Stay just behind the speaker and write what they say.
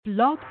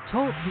Blog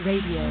Talk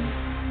Radio.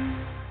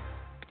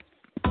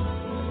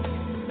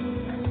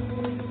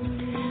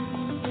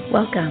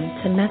 Welcome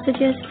to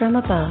Messages from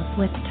Above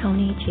with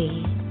Toni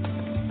G.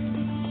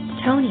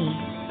 Toni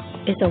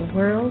is a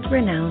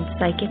world-renowned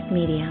psychic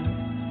medium.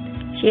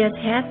 She has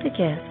had the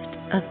gift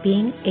of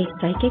being a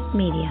psychic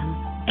medium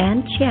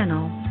and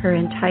channel her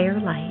entire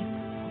life.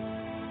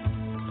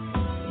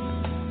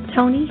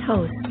 Toni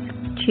hosts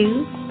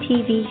 2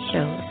 TV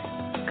shows,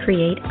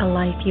 Create a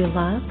Life You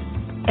Love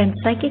and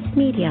Psychic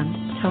Medium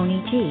Toni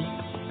G.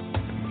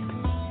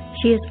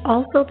 She is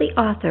also the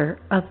author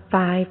of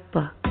 5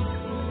 books.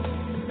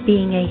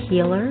 Being a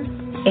healer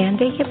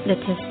and a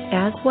hypnotist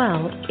as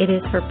well, it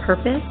is her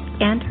purpose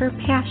and her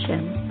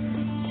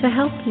passion to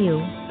help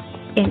you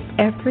in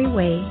every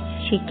way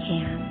she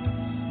can.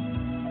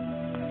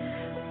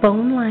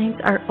 Phone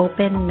lines are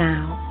open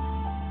now.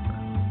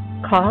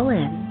 Call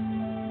in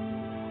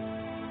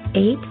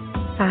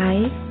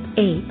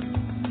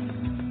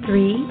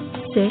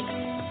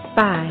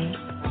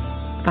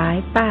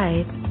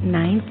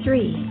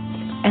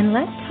 858-365-5593 and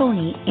let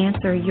Toni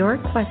answer your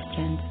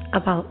questions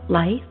about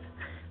life,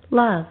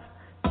 love,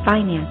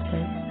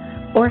 finances,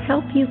 or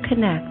help you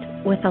connect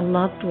with a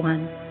loved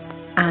one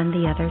on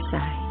the other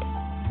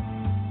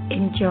side.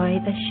 Enjoy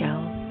the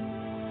show.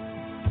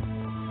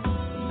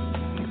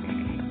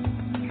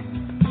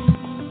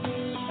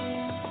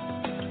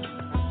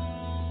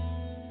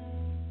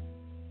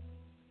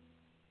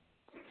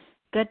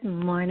 Good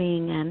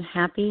morning and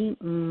happy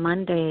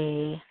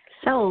Monday.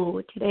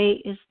 So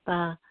today is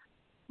the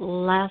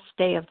last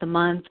day of the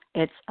month.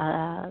 It's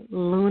a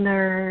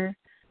lunar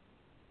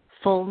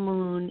full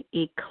moon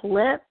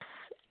eclipse.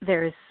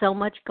 There's so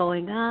much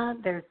going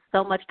on. There's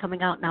so much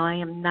coming out. Now, I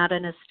am not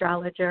an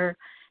astrologer.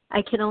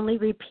 I can only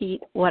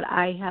repeat what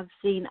I have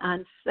seen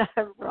on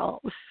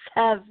several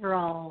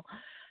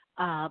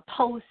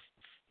posts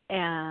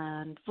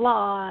and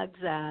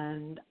vlogs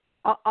and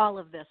all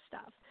of this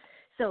stuff.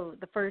 So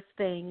the first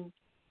thing,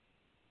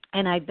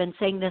 and I've been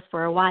saying this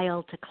for a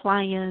while to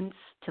clients,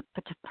 to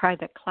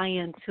private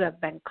clients who have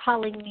been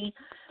calling me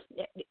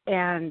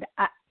and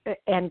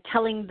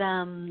telling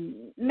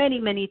them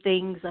many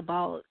things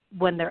about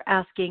when they're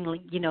asking,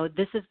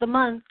 this is the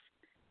month,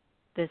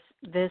 this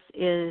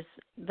is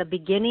the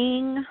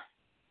beginning,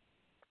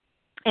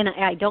 and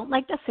I don't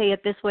like to say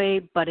it this way,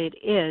 but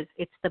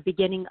it's the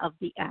beginning of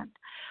the end.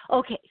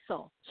 Okay,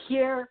 so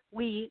here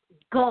we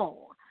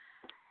go.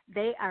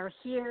 They are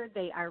here,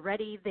 they are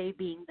ready, they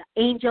being the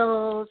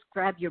angels.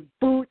 Grab your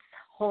boots,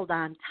 hold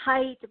on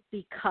tight,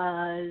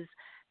 because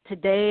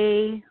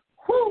today,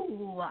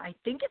 I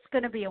think it's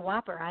going to be a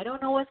whopper. I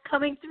don't know what's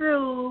coming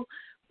through,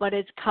 but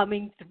it's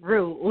coming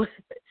through.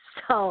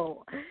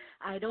 So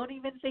I don't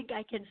even think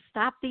I can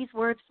stop these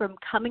words from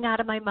coming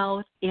out of my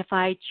mouth if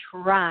I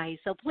try.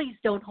 So please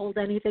don't hold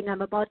anything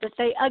I'm about to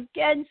say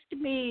against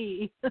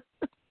me.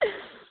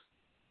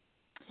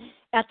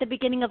 At the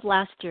beginning of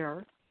last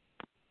year,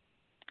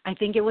 I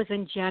think it was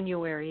in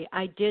January,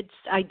 I did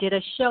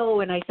a show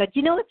and I said,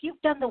 if you've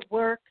done the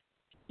work,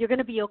 you're going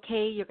to be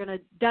okay. You're going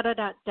to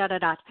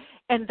da-da-da.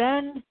 And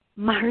then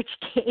March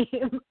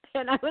came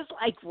and I was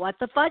like, what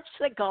the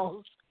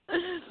fudgesicles?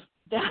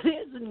 That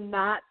is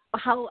not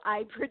how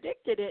I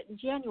predicted it in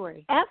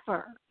January,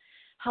 ever.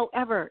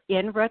 However,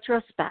 in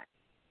retrospect,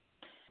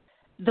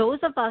 those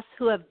of us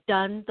who have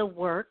done the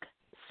work,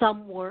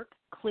 some work,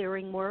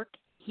 clearing work,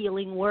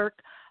 healing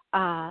work,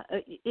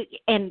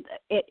 and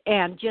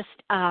just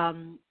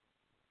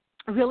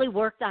really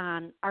worked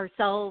on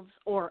ourselves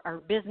or our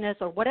business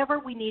or whatever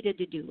we needed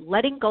to do,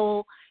 letting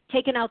go,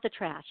 taking out the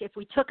trash. If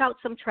we took out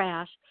some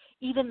trash,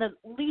 even the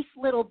least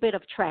little bit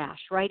of trash,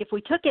 right? If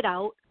we took it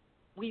out,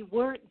 we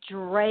weren't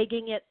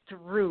dragging it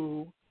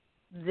through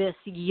this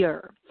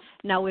year.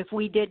 Now, if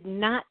we did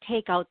not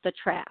take out the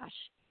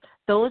trash,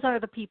 those are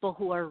the people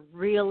who are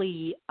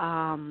really,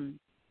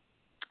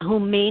 who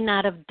may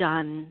not have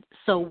done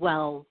so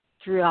well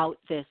throughout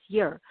this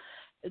year.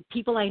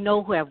 People I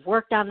know who have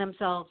worked on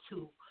themselves,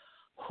 who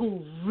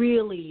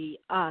really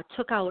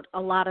took out a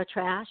lot of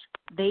trash,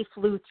 they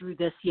flew through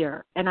this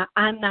year. And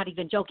I'm not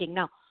even joking.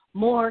 Now,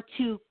 more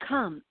to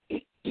come.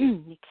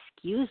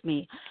 Excuse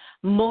me.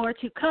 More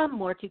to come,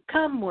 more to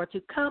come, more to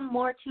come,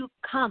 more to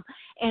come.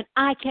 And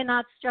I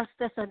cannot stress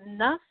this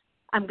enough.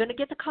 I'm going to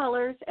get the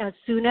callers as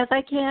soon as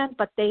I can,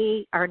 but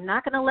they are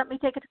not going to let me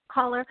take a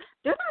caller.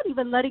 They're not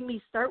even letting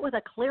me start with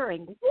a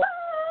clearing. What?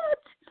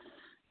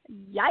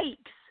 Yikes.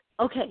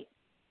 Okay,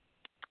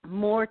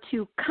 more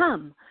to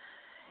come.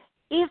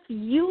 If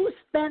you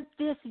spent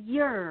this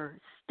year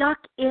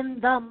stuck in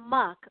the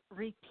muck,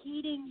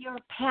 repeating your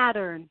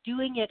pattern,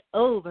 doing it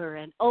over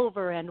and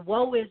over, and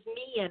woe is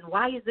me, and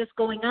why is this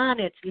going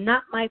on? It's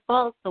not my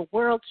fault. The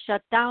world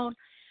shut down.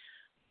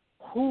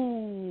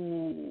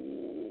 You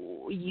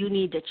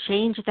need to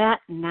change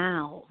that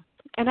now.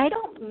 And I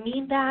don't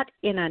mean that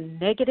in a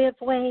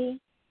negative way.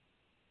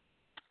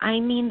 I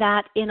mean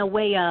that in a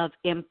way of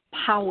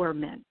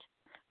empowerment,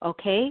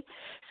 okay?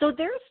 So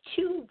there's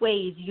 2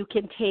 ways you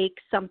can take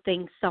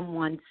something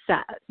someone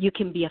says. You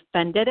can be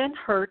offended and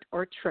hurt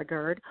or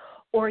triggered,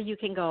 Or you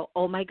can go,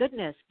 oh my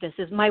goodness, this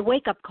is my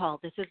wake-up call.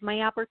 This is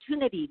my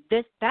opportunity.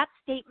 That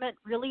statement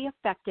really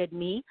affected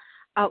me.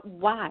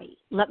 Why?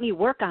 Let me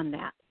work on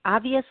that.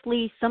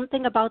 Obviously,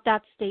 something about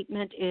that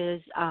statement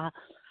is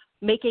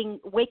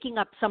waking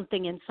up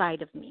something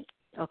inside of me.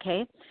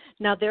 Okay?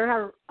 Now, there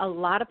are a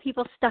lot of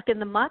people stuck in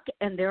the muck,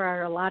 and there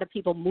are a lot of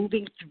people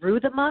moving through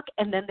the muck,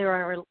 and then there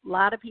are a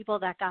lot of people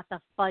that got the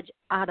fudge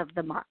out of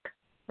the muck,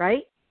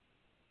 right?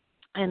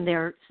 And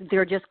they're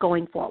just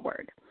going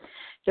forward.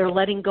 They're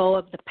letting go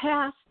of the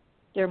past.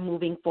 They're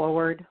moving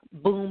forward.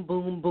 Boom,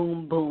 boom,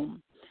 boom,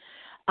 boom.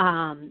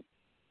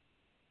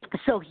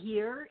 So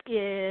here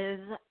is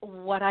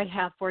what I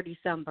have for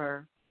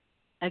December.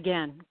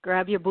 Again,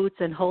 grab your boots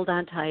and hold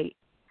on tight.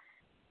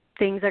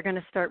 Things are going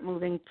to start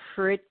moving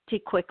pretty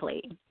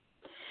quickly.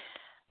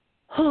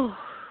 Whew.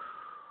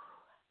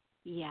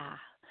 Yeah.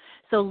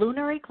 So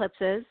lunar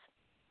eclipses,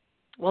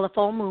 well, a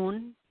full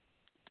moon,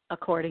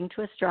 according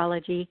to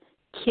astrology,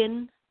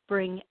 can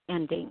bring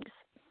endings.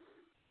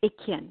 It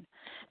can.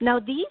 Now,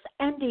 these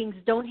endings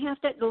don't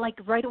have to, like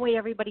right away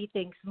everybody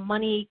thinks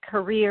money,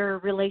 career,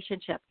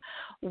 relationship.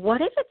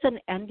 What if it's an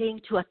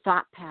ending to a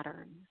thought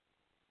pattern?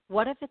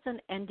 What if it's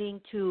an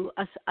ending to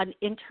an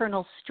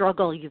internal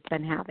struggle you've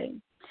been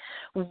having?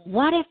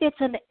 What if it's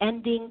an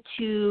ending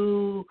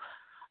to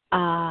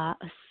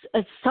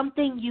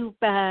something you've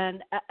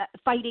been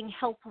fighting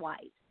health-wise?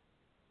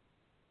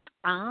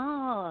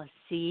 Oh,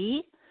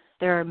 see?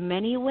 There are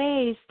many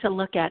ways to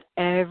look at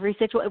every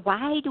situation.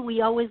 Why do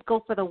we always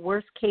go for the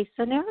worst-case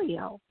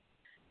scenario,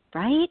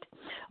 right?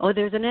 Oh,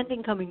 there's an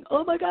ending coming.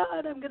 Oh, my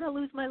God, I'm going to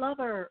lose my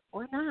lover.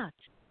 Or not.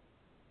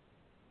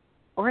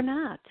 Or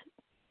not.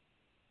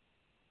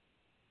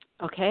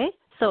 Okay?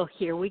 So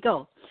here we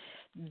go.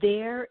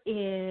 There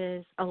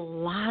is a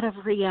lot of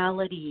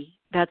reality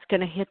that's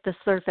going to hit the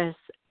surface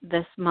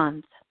this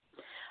month.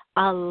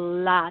 A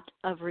lot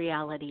of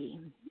reality.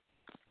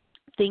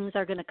 Things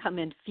are going to come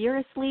in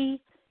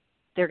fiercely.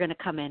 They're going to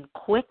come in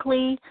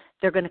quickly.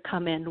 They're going to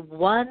come in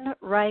one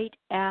right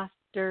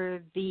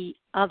after the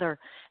other.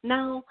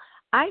 Now,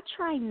 I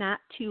try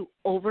not to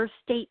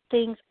overstate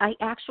things. I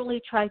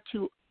actually try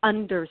to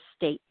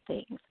understate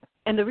things.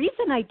 And the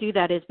reason I do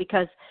that is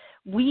because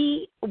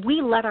we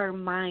let our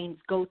minds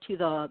go to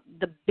the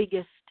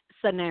biggest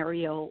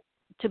scenario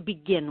to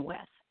begin with,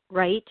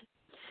 right?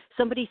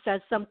 Somebody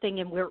says something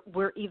and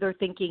we're either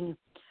thinking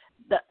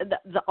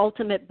the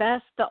ultimate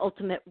best, the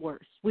ultimate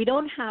worst. We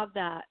don't have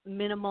that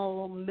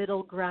minimal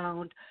middle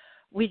ground.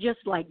 We just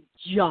like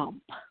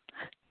jump,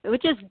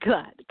 which is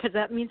good because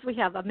that means we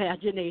have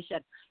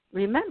imagination.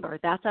 Remember,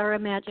 that's our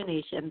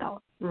imagination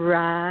though,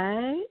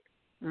 right?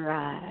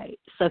 Right.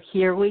 So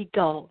here we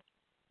go.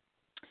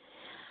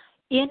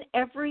 In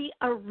every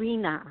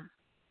arena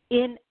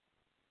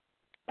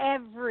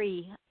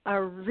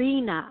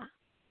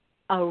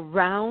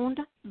around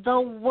the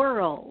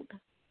world,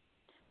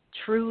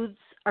 truths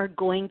are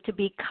going to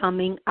be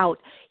coming out.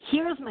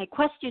 Here's my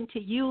question to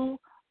you,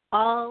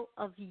 all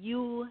of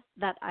you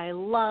that I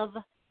love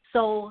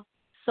so,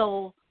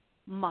 so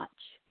much.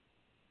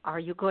 Are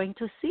you going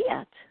to see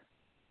it?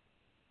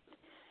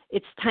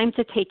 It's time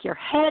to take your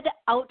head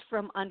out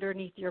from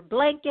underneath your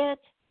blanket,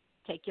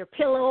 take your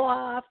pillow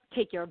off,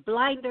 take your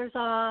blinders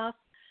off.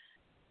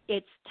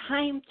 It's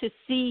time to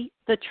see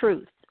the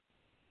truth,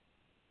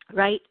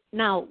 right?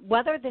 Now,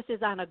 whether this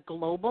is on a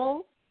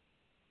global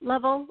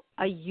level,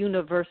 a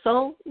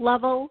universal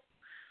level,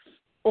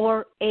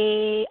 or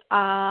a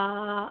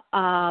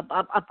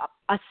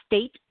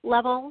state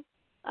level,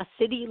 a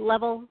city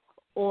level,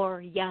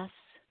 or yes,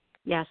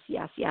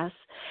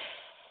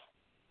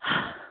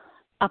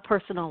 a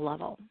personal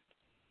level.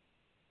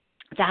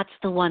 That's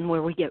the one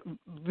where we get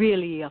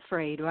really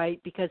afraid,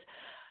 right? Because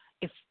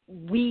if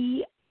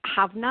we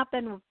have not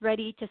been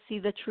ready to see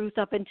the truth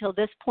up until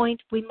this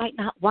point, we might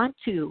not want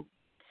to.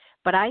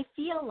 But I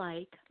feel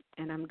like,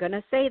 and I'm going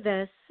to say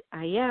this,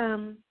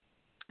 I'm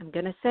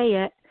going to say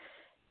it.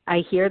 I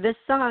hear this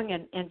song,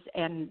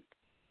 and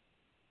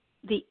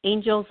the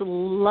angels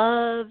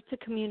love to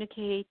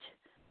communicate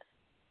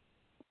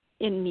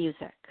in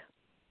music.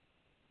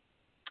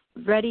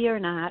 Ready or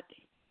not,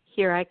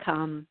 here I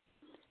come.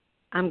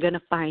 I'm going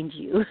to find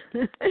you.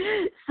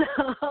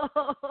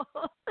 So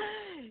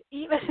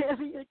even if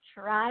you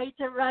try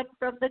to run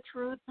from the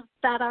truths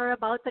that are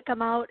about to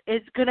come out,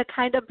 it's going to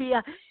kind of be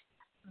a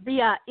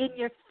in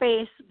your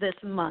face this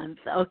month,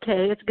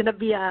 okay? It's going to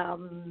be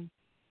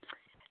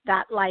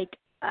that like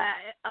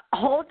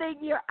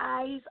holding your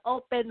eyes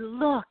open,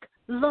 look,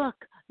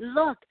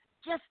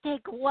 just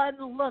take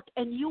one look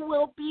and you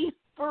will be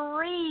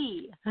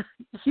free.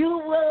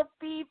 You will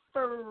be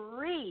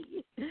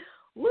free.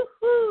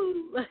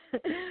 Woohoo!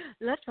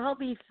 Let's all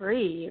be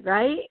free,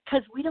 right?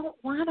 Because we don't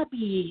want to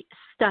be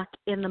stuck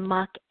in the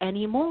muck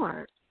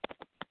anymore.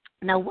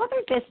 Now,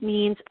 whether this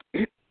means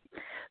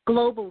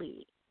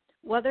globally,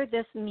 whether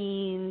this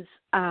means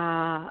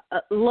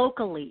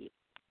locally,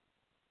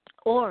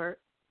 or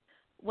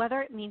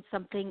whether it means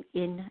something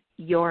in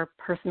your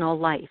personal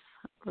life,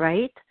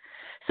 right?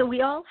 So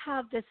we all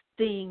have this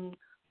thing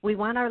We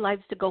want our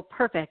lives to go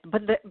perfect,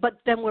 but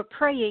then we're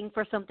praying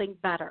for something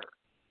better,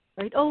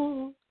 right?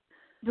 Oh,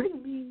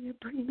 bring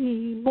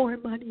me more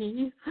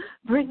money.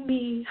 Bring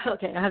me.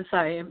 Okay, I'm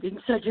sorry, I'm being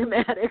so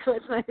dramatic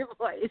with my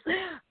voice.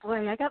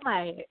 Boy, I got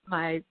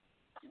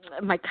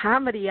my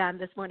comedy on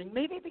this morning.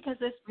 Maybe because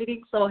this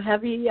reading's so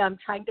heavy, I'm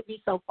trying to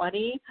be so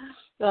funny.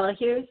 Well,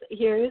 here's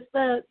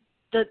the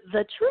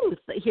truth.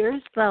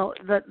 Here's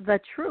the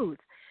truth.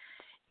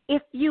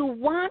 If you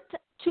want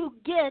to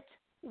get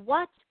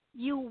what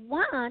you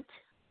want,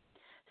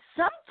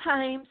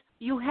 sometimes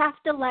you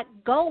have to let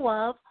go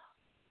of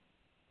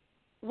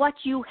what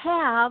you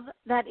have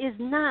that is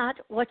not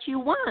what you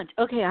want.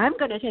 Okay, I'm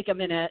going to take a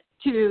minute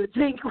to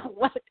think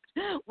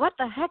what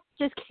the heck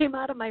just came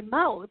out of my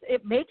mouth.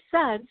 It makes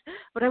sense,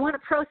 but I want to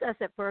process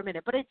it for a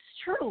minute. But it's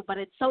true, but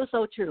it's so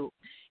true.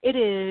 It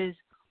is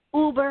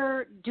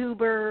uber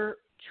duper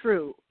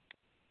true.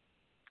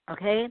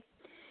 Okay?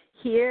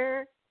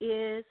 Here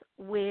is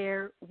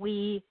where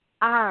we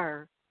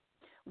are.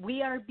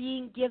 We are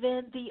being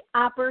given the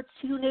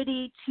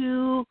opportunity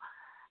to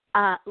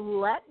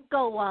let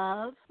go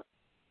of,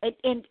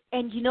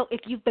 and you know,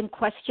 if you've been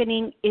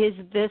questioning, is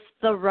this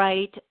the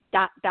right ...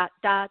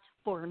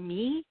 for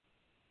me?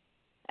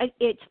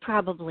 It's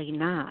probably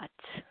not,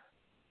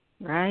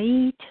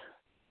 right?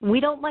 We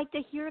don't like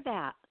to hear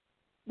that.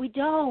 We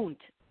don't.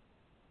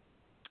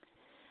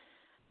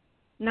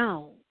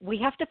 Now, we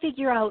have to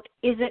figure out,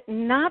 is it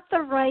not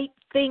the right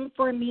thing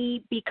for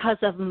me because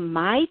of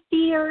my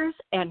fears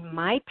and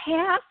my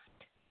past,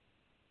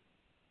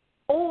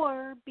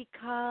 or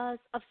because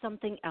of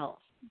something else?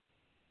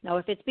 Now,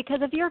 if it's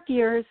because of your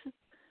fears,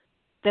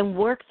 then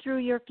work through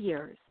your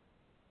fears.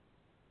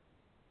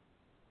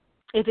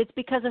 If it's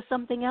because of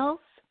something else,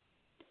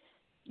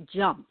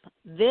 jump.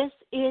 This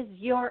is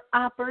your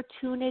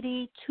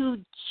opportunity to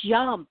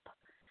jump.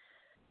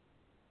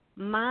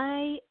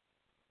 My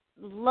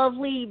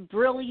lovely,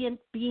 brilliant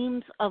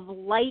beams of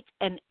light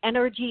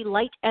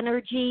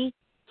energy,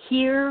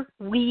 here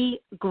we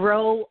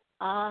grow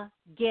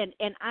again.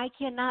 And I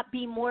cannot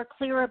be more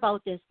clear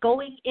about this.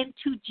 Going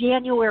into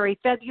January,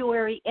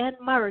 February, and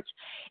March,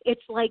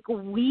 it's like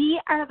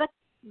we are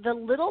the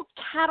little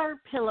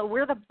caterpillar.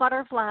 We're the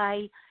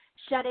butterfly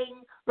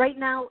shedding. Right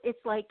now,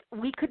 it's like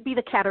we could be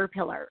the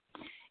caterpillar.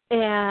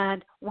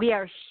 And we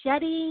are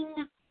shedding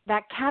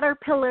that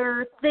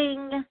caterpillar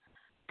thing,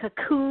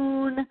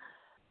 cocoon,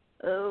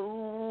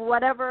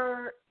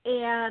 whatever,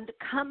 and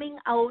coming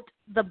out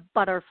the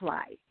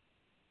butterfly.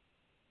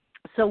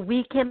 So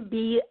we can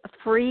be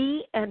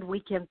free and we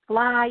can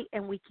fly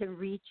and we can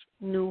reach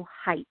new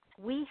heights.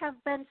 We have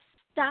been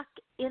stuck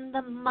in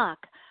the muck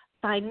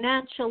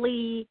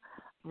financially,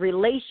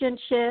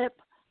 relationship,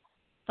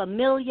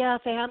 familia,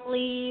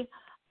 family,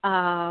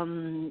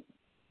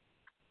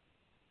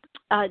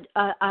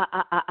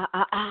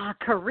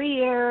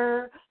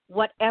 career,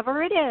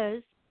 whatever it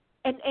is,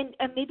 and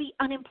maybe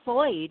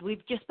unemployed.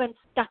 We've just been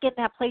stuck in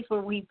that place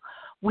where we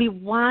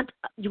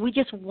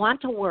just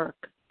want to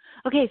work.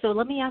 Okay, so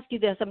let me ask you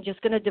this. I'm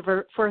just going to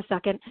divert for a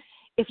second.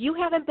 If you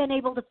haven't been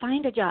able to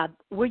find a job,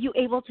 were you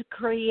able to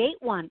create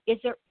one? Is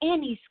there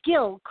any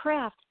skill,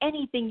 craft,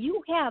 anything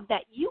you have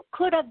that you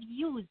could have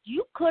used,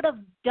 you could have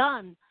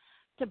done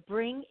to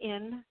bring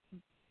in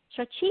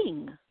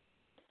cha-ching?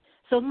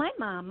 So my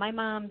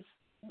mom's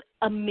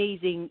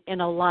amazing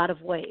in a lot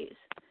of ways.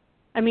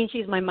 I mean,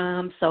 she's my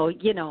mom, so,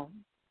 you know,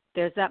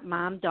 there's that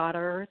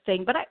mom-daughter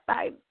thing. But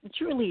I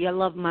truly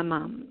love my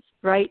mom,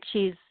 right?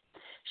 She's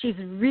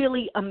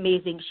really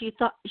amazing.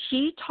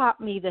 She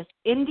taught me this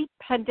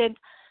independent,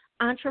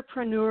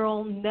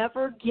 entrepreneurial,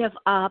 never give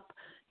up,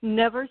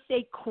 never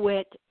say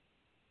quit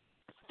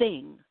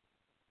thing.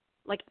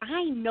 Like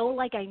I know,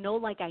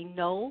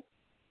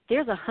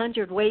 there's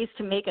 100 ways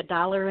to make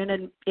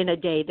 $1 in a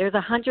day. There's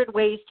 100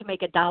 ways to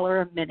make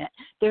 $1 a minute.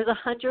 There's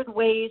 100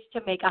 ways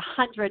to make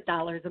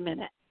 $100 a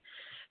minute.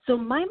 So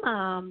my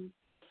mom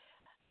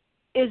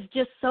is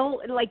just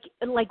so like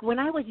when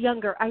I was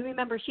younger, I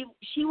remember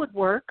she would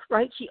work,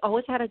 right? She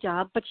always had a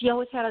job, but she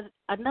always had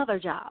another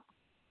job,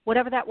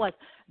 whatever that was,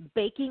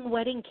 baking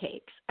wedding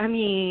cakes. I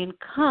mean,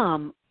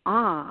 come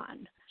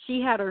on. She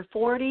had her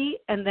 40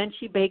 and then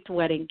she baked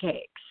wedding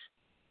cakes.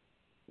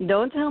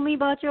 Don't tell me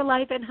about your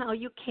life and how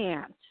you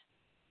can't.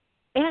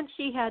 And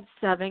she had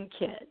 7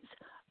 kids.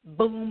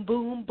 Boom,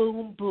 boom,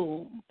 boom,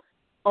 boom.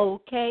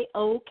 Okay.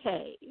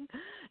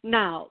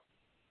 Now,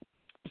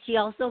 she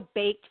also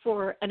baked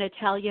for an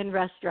Italian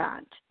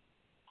restaurant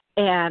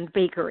and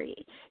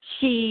bakery.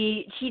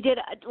 She did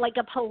like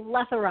a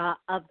plethora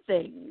of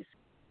things,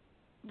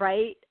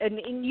 right?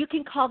 And you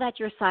can call that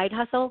your side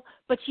hustle,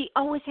 but she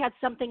always had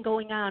something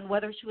going on,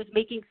 whether she was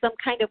making some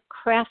kind of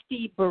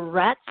crafty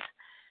barrettes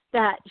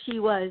that she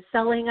was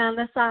selling on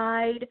the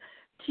side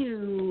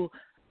to,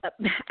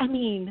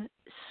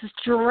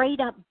 straight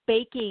up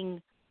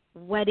baking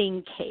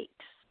wedding cakes.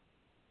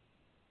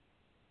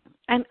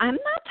 And I'm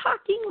not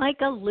talking like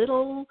a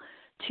little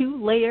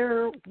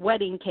 2-layer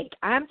wedding cake.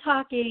 I'm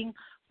talking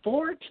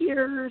 4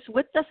 tiers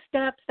with the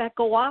steps that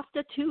go off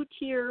to 2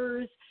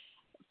 tiers,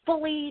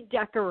 fully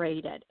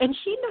decorated. And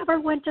she never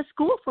went to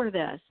school for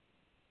this.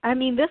 I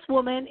mean, this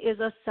woman is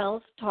a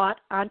self-taught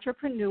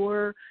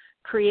entrepreneur,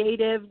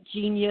 creative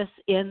genius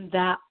in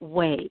that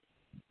way.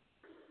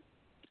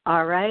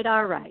 All right.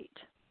 I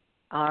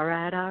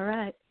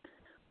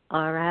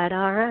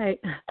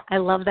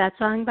love that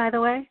song, by the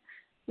way.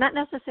 Not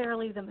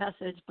necessarily the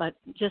message, but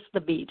just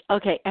the beat.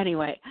 Okay,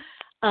 anyway.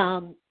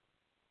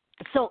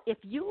 So if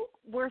you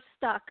were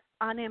stuck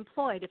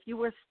unemployed, if you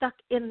were stuck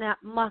in that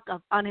muck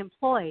of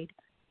unemployed,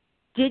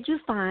 did you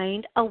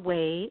find a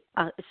way,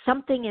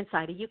 something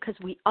inside of you, because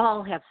we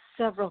all have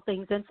several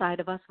things inside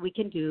of us we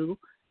can do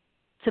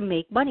to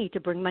make money, to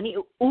bring money.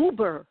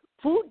 Uber,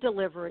 food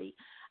delivery.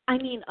 I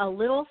mean, a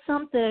little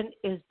something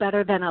is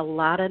better than a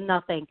lot of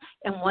nothing.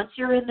 And once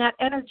you're in that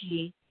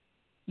energy,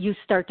 you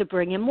start to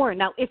bring in more.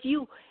 Now, if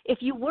you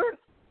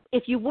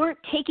weren't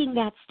taking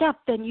that step,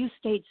 then you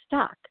stayed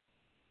stuck.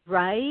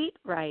 Right.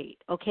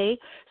 Okay.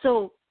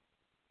 So,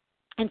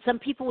 and some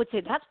people would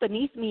say, that's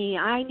beneath me.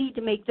 I need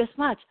to make this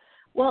much.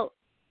 Well,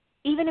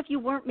 even if you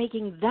weren't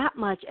making that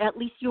much, at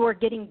least you are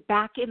getting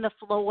back in the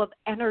flow of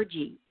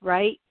energy,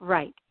 right?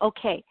 Right.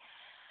 Okay.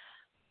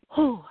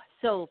 Whew.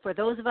 So for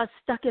those of us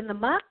stuck in the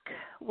muck,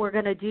 we're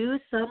going to do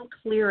some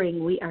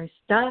clearing. We are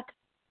stuck.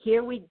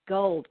 Here we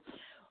go.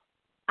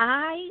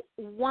 I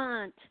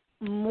want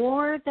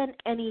more than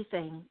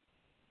anything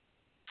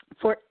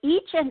for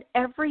each and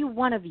every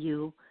one of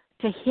you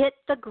to hit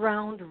the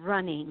ground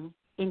running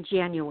in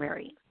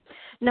January.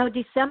 Now,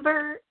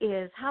 December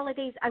is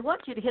holidays. I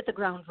want you to hit the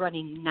ground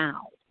running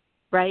now,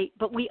 right?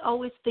 But we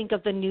always think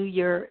of the new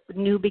year,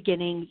 new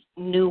beginnings,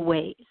 new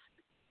ways.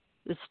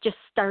 It's just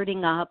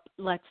starting up.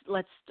 We're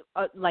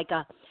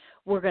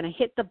going to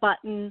hit the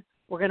button.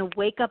 We're going to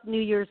wake up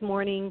New Year's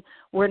morning.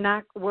 We're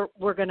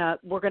going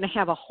to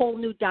have a whole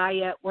new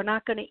diet. We're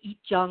not going to eat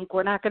junk.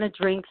 We're not going to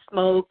drink,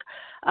 smoke.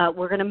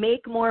 We're going to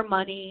make more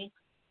money.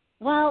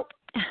 Well,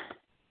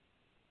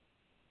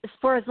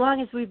 for as long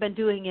as we've been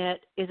doing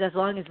it is as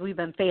long as we've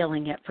been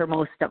failing it for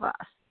most of us.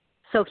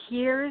 So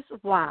here's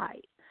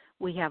why.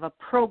 We have a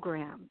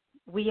program.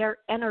 We are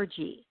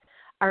energy.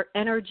 Our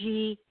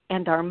energy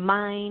and our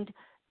mind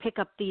pick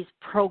up these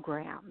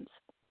programs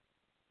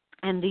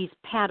and these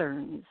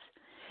patterns.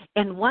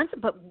 And once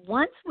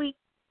we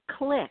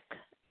click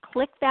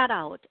that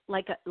out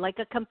like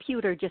a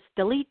computer, just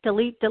delete,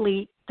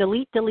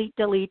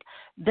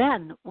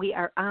 then we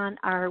are on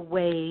our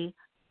way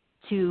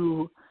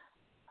to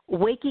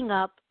waking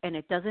up, and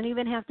it doesn't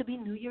even have to be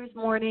New Year's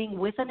morning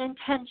with an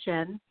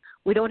intention.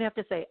 We don't have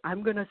to say,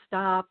 I'm going to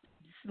stop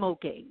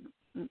smoking.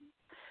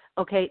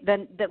 Okay,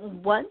 then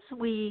once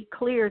we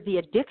clear the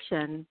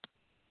addiction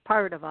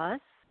part of us,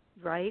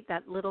 right,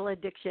 that little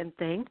addiction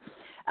thing,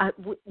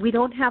 we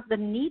don't have the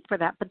need for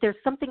that. But there's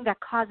something that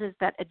causes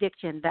that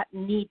addiction, that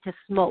need to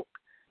smoke.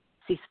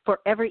 See, for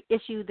every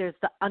issue, there's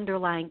the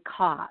underlying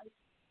cause,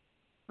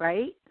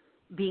 right?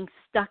 Being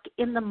stuck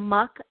in the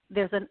muck,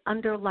 there's an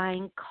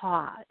underlying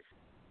cause.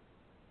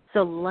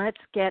 So let's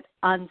get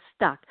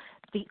unstuck.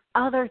 The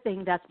other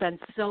thing that's been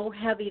so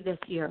heavy this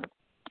year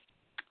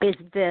is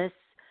this,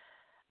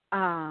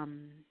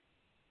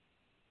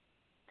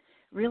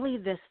 really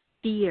this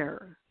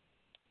fear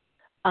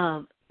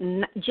of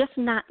just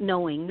not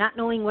knowing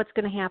what's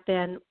going to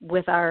happen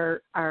with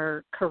our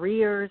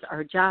careers,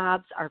 our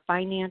jobs, our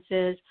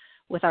finances,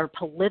 with our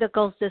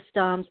political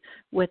systems,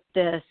 with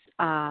this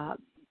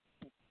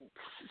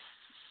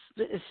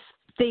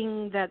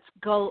thing that's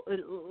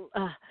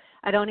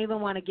I don't even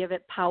want to give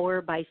it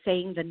power by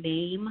saying the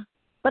name,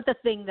 but the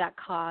thing that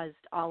caused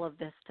all of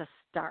this to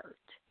start.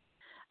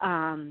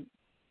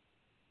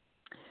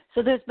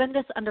 So there's been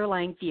this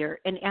underlying fear.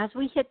 And as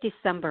we hit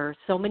December,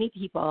 so many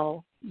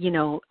people,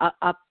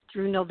 up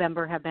through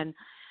November have been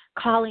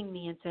calling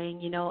me and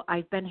saying,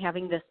 I've been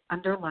having this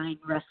underlying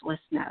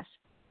restlessness.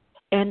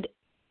 And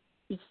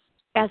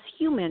as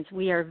humans,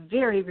 we are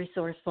very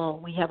resourceful.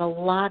 We have a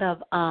lot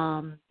of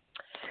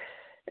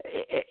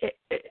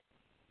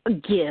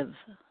give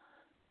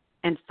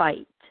and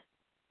fight.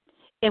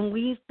 And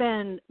we've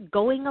been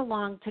going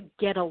along to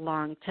get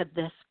along to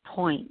this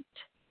point,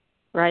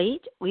 right?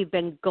 We've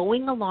been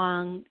going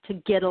along to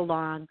get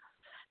along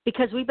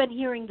because we've been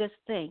hearing this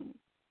thing.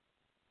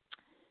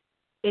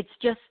 It's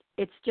just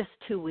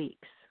 2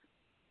 weeks.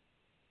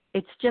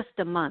 It's just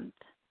a month.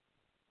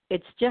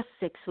 It's just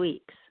 6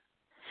 weeks.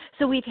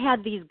 So we've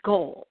had these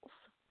goals,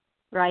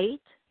 right?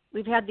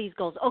 We've had these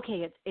goals.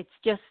 Okay, it's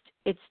just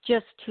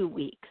 2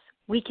 weeks.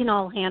 We can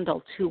all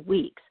handle 2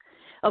 weeks.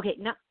 Okay,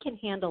 now we can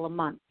handle a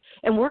month.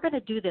 And we're going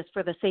to do this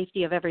for the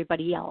safety of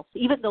everybody else.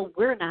 Even though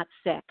we're not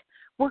sick,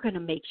 we're going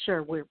to make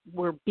sure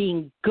we're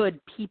being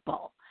good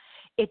people.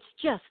 It's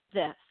just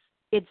this.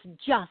 It's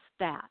just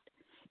that.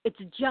 It's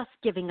just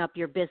giving up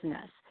your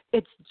business.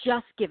 It's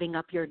just giving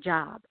up your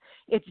job.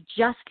 It's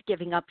just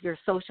giving up your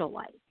social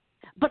life.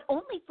 But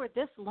only for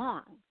this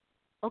long.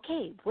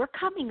 Okay, we're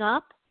coming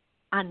up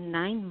on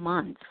 9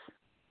 months.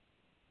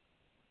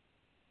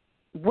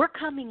 We're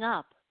coming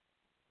up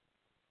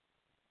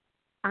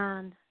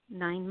on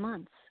 9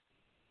 months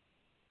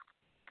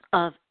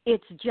of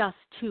it's just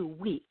 2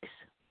 weeks.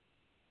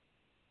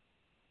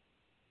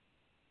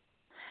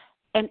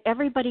 And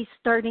everybody's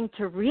starting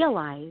to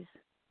realize,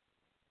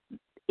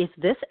 is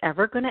this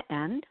ever going to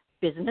end?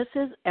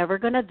 Businesses ever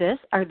going to this?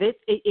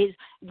 It's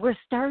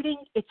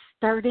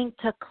starting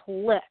to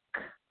click,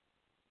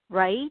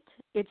 right?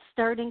 It's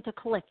starting to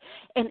click.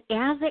 And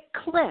as it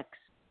clicks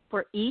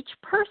for each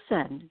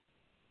person,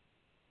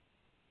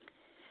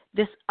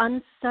 this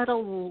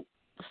unsettledness,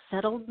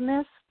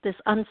 this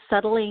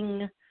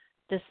unsettling,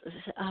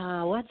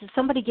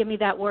 somebody give me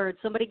that word.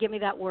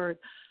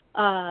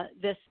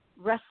 This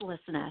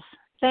restlessness.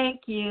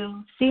 Thank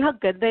you. See how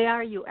good they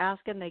are? You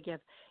ask and they give.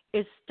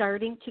 Is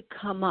starting to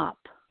come up.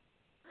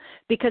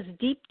 Because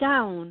deep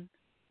down,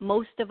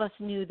 most of us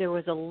knew there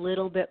was a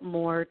little bit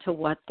more to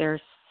what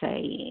they're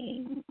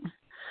saying.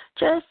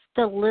 Just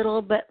a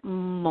little bit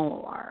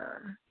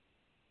more.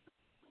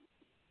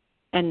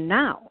 And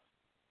now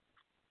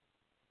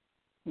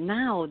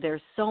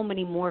there's so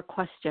many more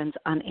questions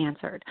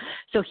unanswered.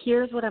 So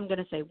here's what I'm going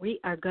to say. We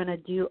are going to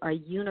do a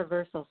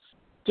universal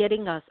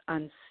getting us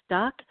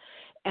unstuck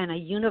and a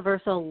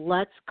universal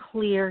let's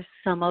clear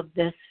some of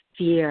this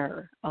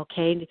fear,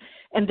 okay?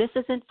 And this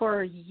is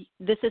for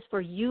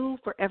you,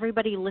 for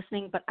everybody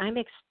listening, but I'm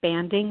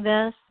expanding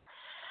this.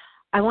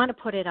 I want to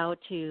put it out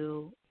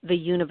to the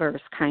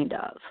universe kind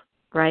of,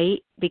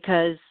 right?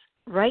 Because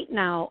right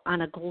now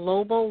on a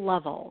global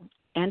level,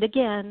 and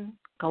again,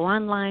 go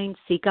online,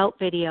 seek out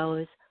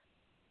videos,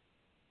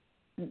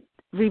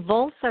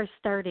 revolts are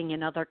starting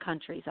in other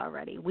countries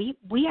already. We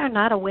are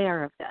not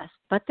aware of this,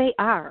 but they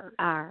are.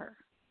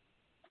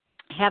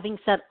 Having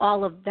said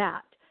all of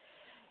that,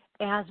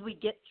 as we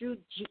get through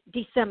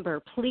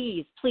December,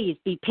 please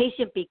be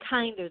patient, be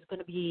kind. There's going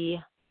to be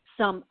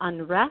some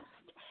unrest.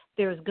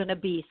 There's going to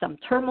be some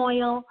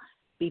turmoil.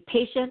 Be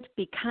patient,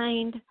 be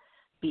kind,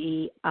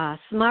 be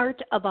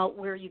smart about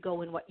where you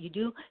go and what you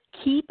do.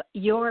 Keep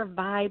your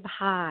vibe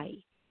high.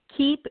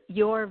 Keep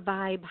your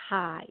vibe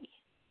high.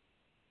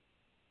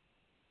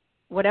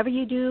 Whatever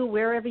you do,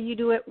 wherever you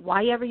do it,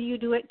 whyever you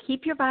do it,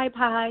 keep your vibe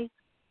high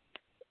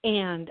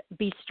and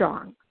be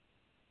strong.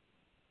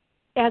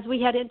 As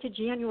we head into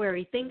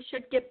January, things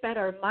should get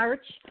better. March,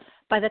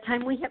 by the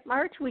time we hit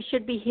March, we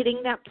should be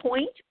hitting that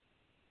point.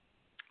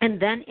 And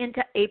then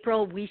into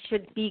April, we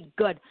should be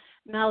good.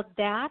 Now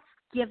that's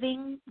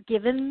given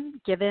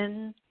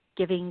the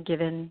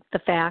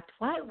fact.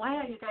 Why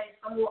are you guys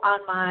so on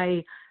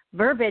my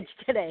verbiage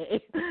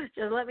today?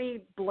 Just let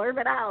me blurb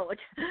it out.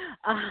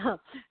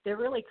 They're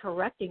really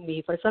correcting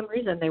me. For some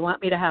reason, they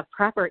want me to have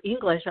proper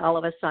English all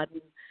of a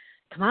sudden.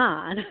 Come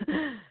on.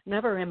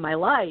 Never in my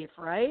life,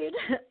 right?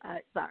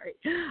 Sorry.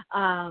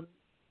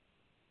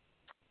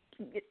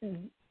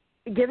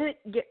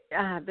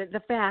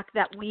 The fact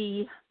that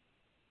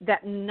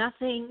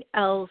nothing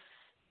else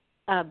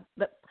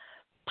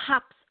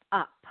pops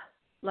up.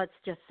 Let's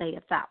just say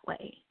it that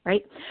way,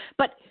 right?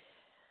 But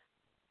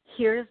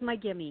here's my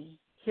gimme.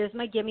 Here's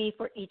my gimme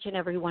for each and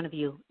every one of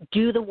you.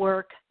 Do the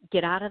work.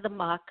 Get out of the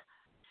muck.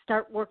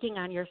 Start working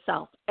on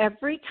yourself.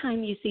 Every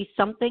time you see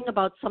something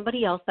about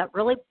somebody else that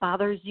really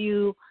bothers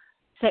you,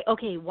 say,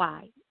 okay,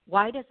 why?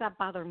 Why does that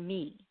bother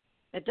me?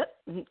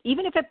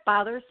 Even if it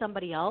bothers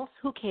somebody else,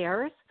 who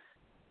cares?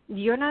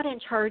 You're not in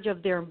charge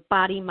of their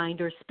body,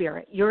 mind, or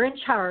spirit. You're in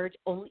charge,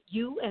 only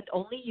you and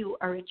only you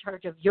are in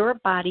charge of your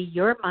body,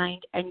 your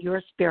mind, and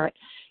your spirit.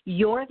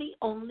 You're the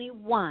only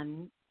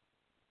one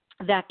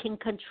that can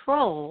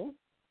control,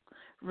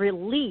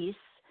 release,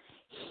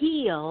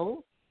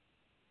 heal,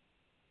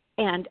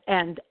 and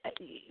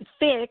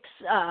fix,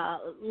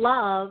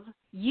 love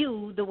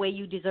you the way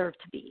you deserve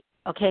to be,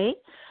 okay?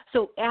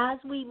 So as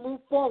we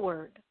move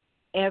forward,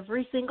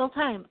 every single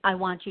time, I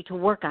want you to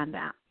work on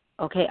that,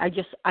 okay? I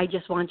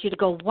just want you to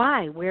go,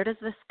 why? Where does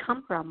this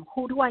come from?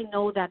 Who do I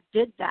know that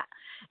did that?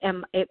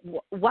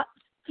 What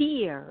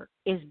fear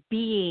is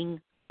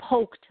being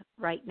poked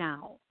right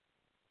now?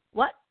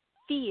 What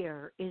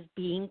fear is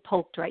being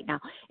poked right now?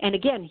 And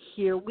again,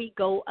 here we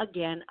go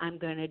again. I'm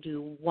going to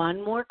do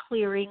one more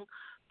clearing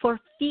for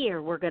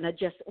fear. We're going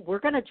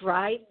to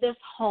drive this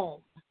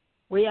home.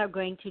 We are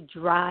going to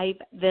drive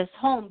this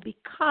home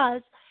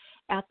because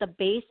at the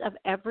base of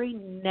every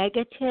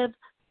negative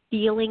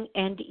feeling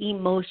and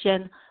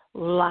emotion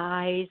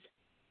lies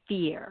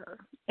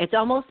fear. It's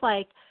almost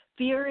like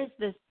fear is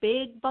this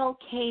big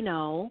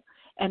volcano,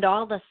 and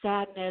all the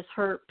sadness,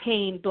 hurt,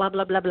 pain, blah,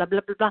 blah, blah, blah,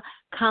 blah, blah, blah,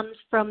 comes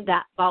from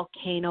that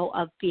volcano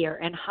of fear.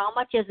 And how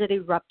much is it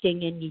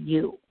erupting in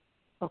you?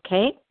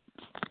 Okay?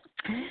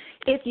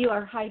 If you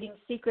are hiding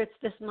secrets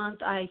this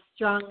month, I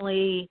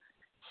strongly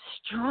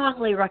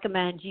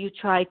recommend you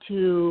try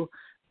to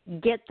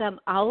get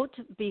them out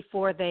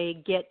before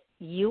they get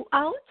you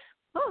out.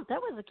 Oh, that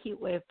was a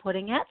cute way of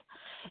putting it.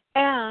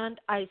 And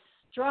I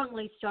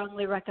strongly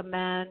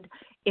recommend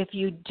if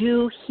you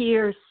do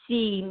hear,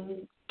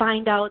 see,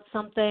 find out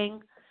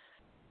something,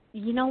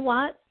 you know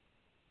what?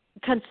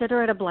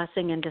 Consider it a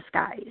blessing in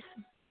disguise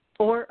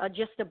or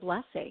just a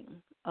blessing,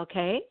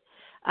 okay?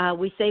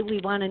 We say we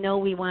want to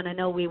know,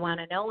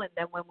 and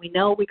then when we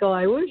know, we go,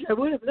 I wish I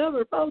would have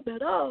never found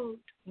that out.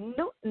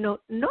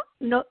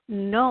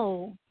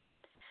 No.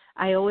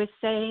 I always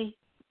say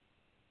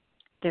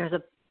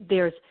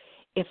There's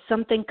if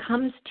something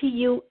comes to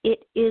you,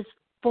 it is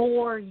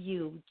for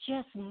you.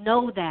 Just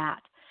know that.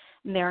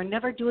 And they are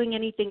never doing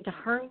anything to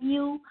harm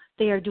you.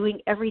 They are doing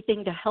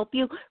everything to help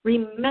you.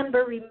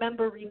 Remember,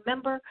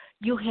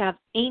 you have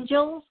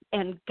angels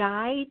and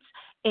guides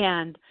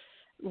and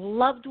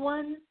loved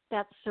ones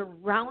that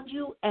surround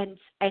you, and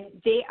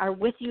they are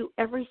with you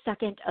every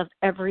second of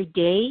every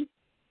day.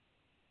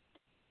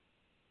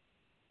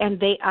 And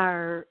they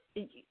are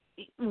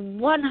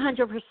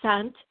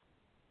 100%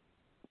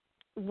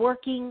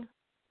 working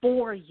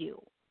for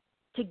you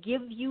to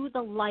give you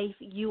the life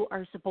you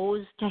are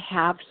supposed to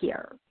have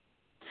here.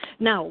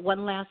 Now,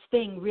 one last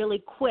thing really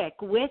quick.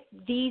 With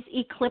these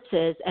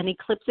eclipses, and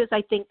eclipses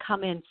I think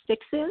come in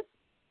sixes,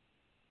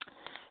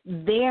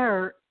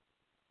 there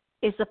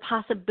is a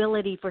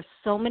possibility for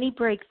so many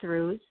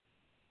breakthroughs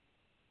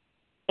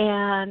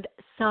and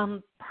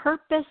some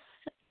purposeful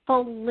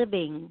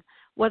living,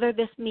 whether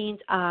this means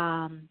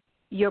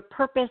your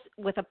purpose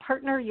with a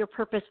partner, your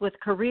purpose with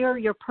career,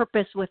 your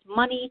purpose with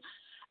money,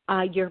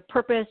 your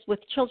purpose with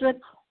children,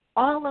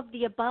 all of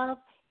the above.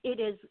 It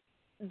is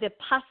the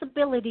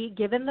possibility,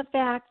 given the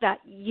fact that,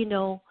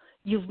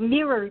 you've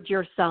mirrored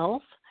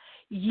yourself,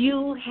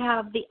 you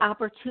have the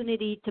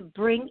opportunity to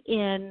bring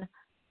in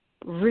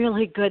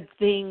really good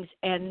things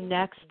and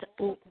next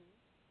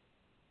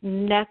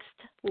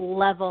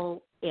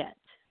level it,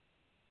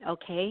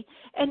 okay?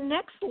 And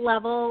next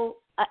level,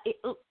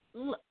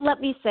 let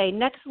me say,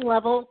 next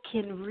level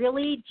can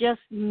really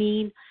just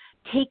mean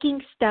taking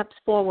steps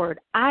forward.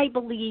 I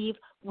believe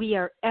we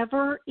are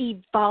ever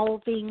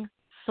evolving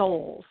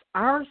souls.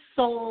 Our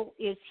soul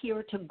is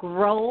here to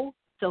grow,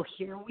 so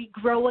here we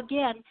grow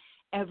again.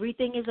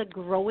 Everything is a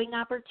growing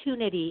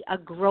opportunity, a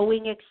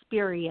growing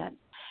experience.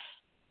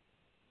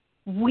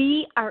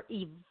 We are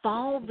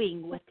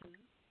evolving with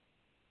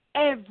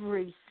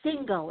every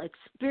single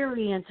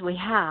experience we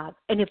have.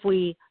 And if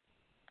we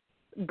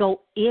go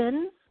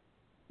in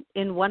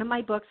one of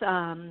my books,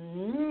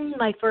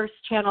 my first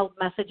channeled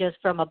Messages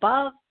from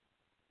Above,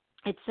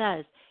 it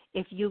says,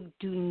 if you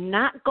do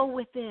not go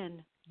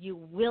within, you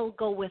will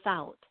go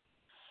without.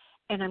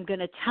 And I'm going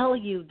to tell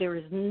you, there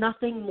is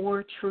nothing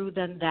more true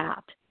than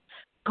that.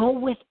 Go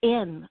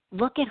within.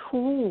 Look at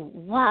who,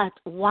 what,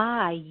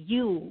 why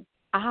you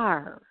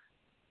are.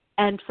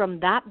 And from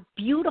that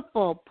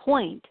beautiful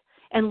point,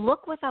 and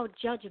look without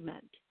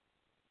judgment,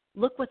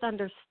 look with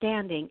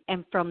understanding,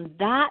 and from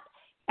that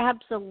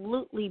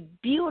absolutely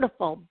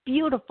beautiful,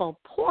 beautiful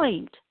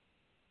point,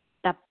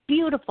 that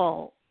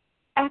beautiful,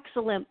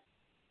 excellent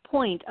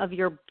point of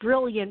your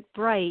brilliant,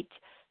 bright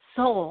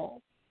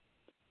soul,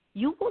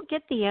 you will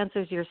get the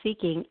answers you're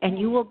seeking, and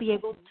you will be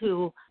able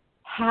to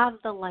have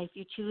the life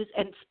you choose,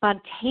 and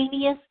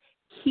spontaneous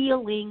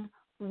healing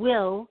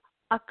will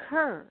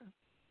occur.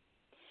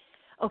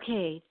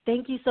 Okay,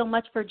 thank you so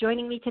much for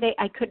joining me today.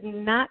 I could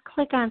not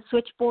click on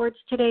switchboards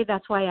today.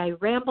 That's why I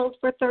rambled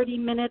for 30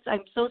 minutes.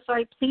 I'm so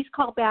sorry. Please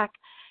call back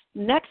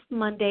next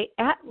Monday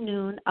at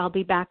noon. I'll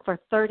be back for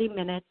 30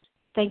 minutes.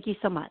 Thank you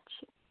so much.